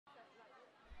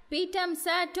Pita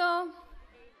Msato,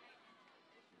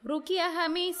 Rukia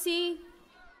Hamisi,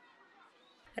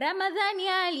 Ramadhani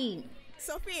Ali,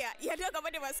 Sofia, yatoka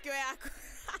kapate masikio yako.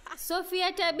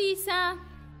 Sofia Tabisa.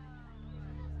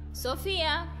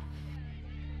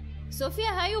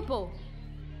 Sofia hayupo.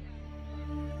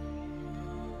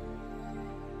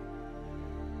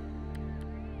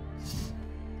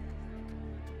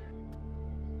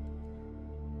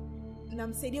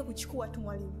 Namsaidia kuchukua tu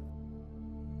mwalimu.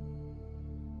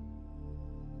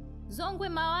 Zongwe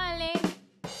Mawale.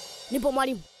 Nipo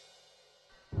mwalimu.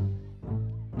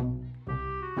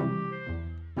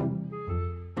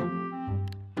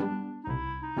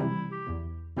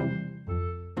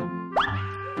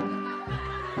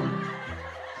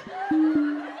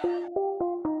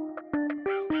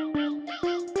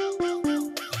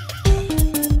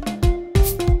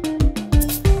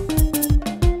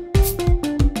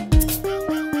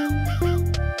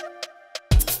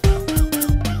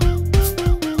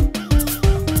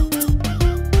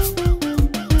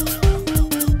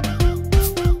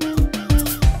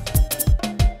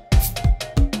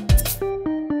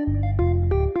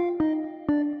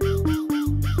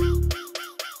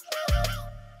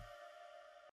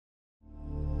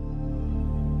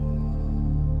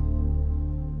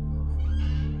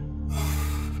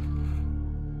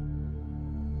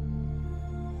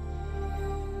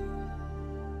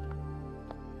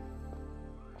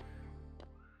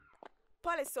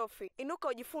 Pole Sophie, inuka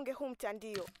ujifunge huu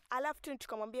mtandio. Alafu tu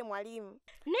tukamwambie mwalimu.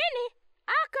 Nini?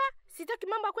 Aka, sitaki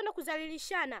mambo ya kwenda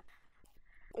kuzalilishana.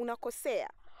 Unakosea.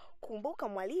 Kumbuka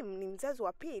mwalimu ni mzazi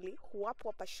wa pili huwapo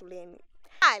hapa shuleni.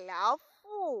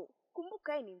 Alafu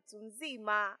kumbuka yeye ni mtu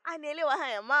mzima, anaelewa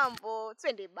haya mambo.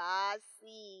 Twende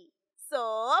basi.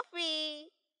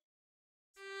 Sophie.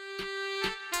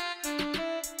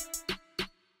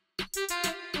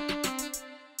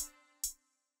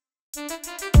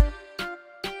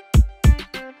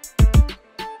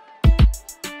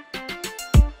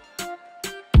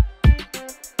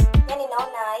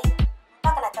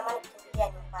 Mpaka natamani kukimbilia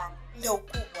nyumbani. Leo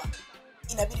kubwa.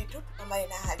 Inabidi tu tupambane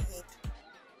na hali yetu.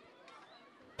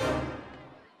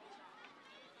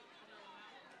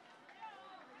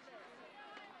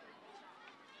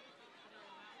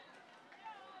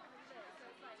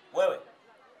 Wewe.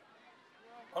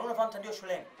 Kwa nini unafahamu ndio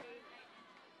shuleni?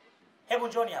 Hebu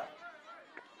njoni hapa.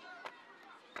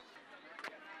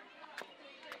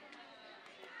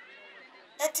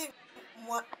 Eti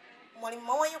mwalimu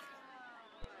Maoni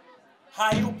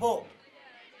hayupo.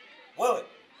 Wewe,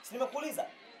 si nimekuuliza?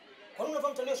 Kwa nini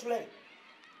unafahamu ndio shuleni?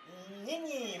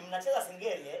 Nyinyi mnacheza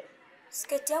singeli eh?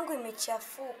 Sketi yangu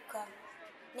imechafuka.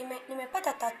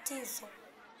 Nimepata tatizo.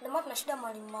 Ndio maana tuna shida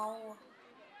mwalimu Maua.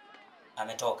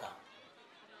 Ametoka.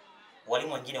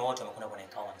 Walimu wengine wote wamekwenda kwenye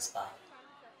kawa na spa.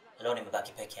 Leo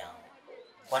nimebaki peke yangu.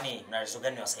 Kwani mna tatizo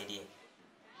gani niwasaidie?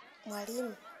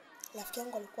 Mwalimu, rafiki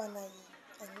yangu alikuwa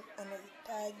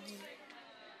anahitaji.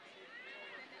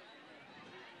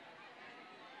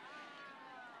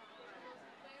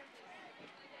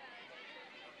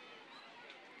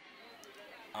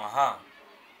 Aha.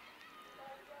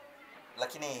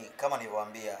 Lakini kama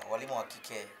nilivyowaambia, walimu wa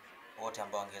kike wote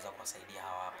ambao wangeweza kuwasaidia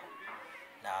hawapo.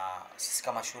 Na sisi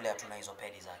kama shule hatuna hizo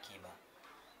pedi za akiba.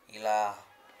 Ila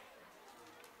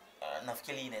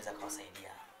nafikiri inaweza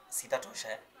kuwasaidia.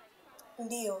 Sitatosha.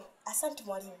 Ndio, asante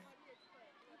mwalimu.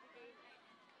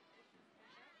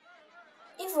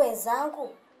 Hivi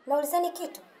wenzangu, naulizeni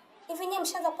kitu. Hivi nyinyi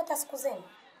mshaanza kupata siku zenu?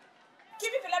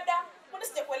 Kivipi labda? Mbona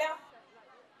sijakuelewa?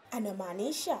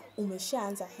 Anamaanisha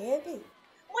umeshaanza hedhi?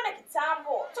 Mbona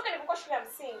kitambo? Toka nilipokuwa shule ya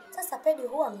msingi. Sasa pedi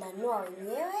huwa mnanua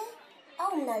wenyewe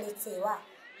au mnaletewa?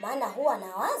 Maana huwa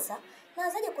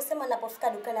nawazaje kusema napofika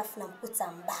dukani afu namkuta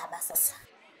mbaba sasa.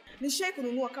 Nishai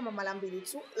kununua kama mara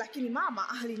 2 tu, lakini mama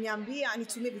aliniambia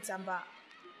nitumie vitambaa.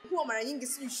 Huwa mara nyingi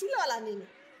si shule wala nini,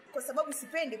 kwa sababu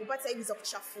sipendi kupata hivi za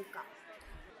kuchafuka.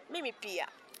 Mimi pia,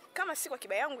 kama siku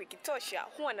akiba yangu ikitosha,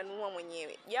 huwa nanunua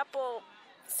mwenyewe. Japo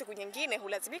siku nyingine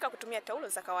hulazimika kutumia taulo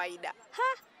za kawaida.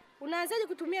 Unaanzaje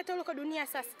kutumia taulo kwa dunia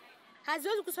sasa?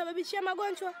 Haziwezi kusababishia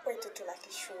magonjwa. Kwetu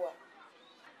tunakishua.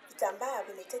 Vitambaa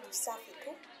vinahitaji usafi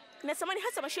tu. Natamani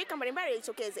hasa mashirika mbalimbali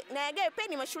yajitokeze na yagawe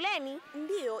peni mashuleni.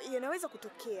 Ndio, yanaweza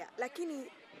kutokea,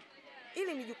 lakini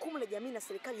ile ni jukumu la jamii na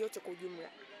serikali yote kwa ujumla.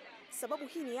 Sababu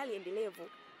hii ni hali endelevu.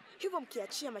 Hivyo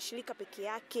mkiachia mashirika peke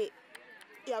yake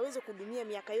yaweze kuhudumia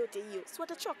miaka yote hiyo, si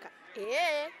watachoka?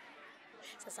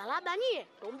 Sasa labda nyie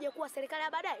ndio mje kuwa serikali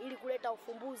ya baadaye ili kuleta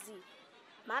ufumbuzi.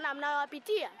 Maana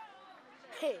mnayowapitia.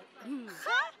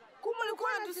 Kumbe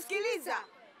ulikuwa unatusikiliza?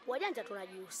 Wajanja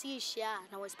tunajihusisha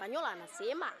na Wahispaniola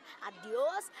anasema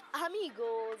adios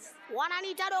amigos.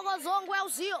 Wananiita dogo zongwe au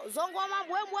sio? Zongwe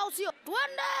mambwembwe au sio?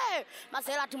 Twende!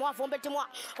 Masela timwa fombe timwa.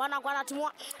 Wanakwana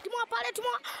timwa. Timwa pale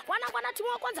timwa. Wanakwana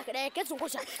timwa kwanza kideke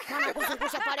zungusha.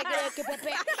 Kuzungusha pale kideke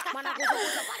pepea.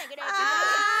 Kuzungusha pale kideke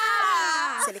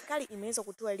pepea. Serikali imeweza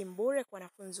kutoa elimu bure kwa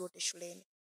wanafunzi wote shuleni.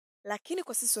 Lakini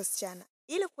kwa sisi wasichana,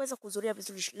 ili kuweza kuhudhuria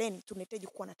vizuri shuleni, tunahitaji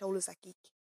kuwa na taulo za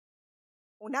kike.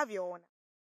 Unavyoona,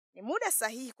 ni muda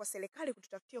sahihi kwa serikali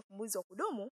kututafutia ufumbuzi wa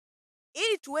kudumu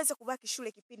ili tuweze kubaki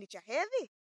shule kipindi cha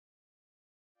hedhi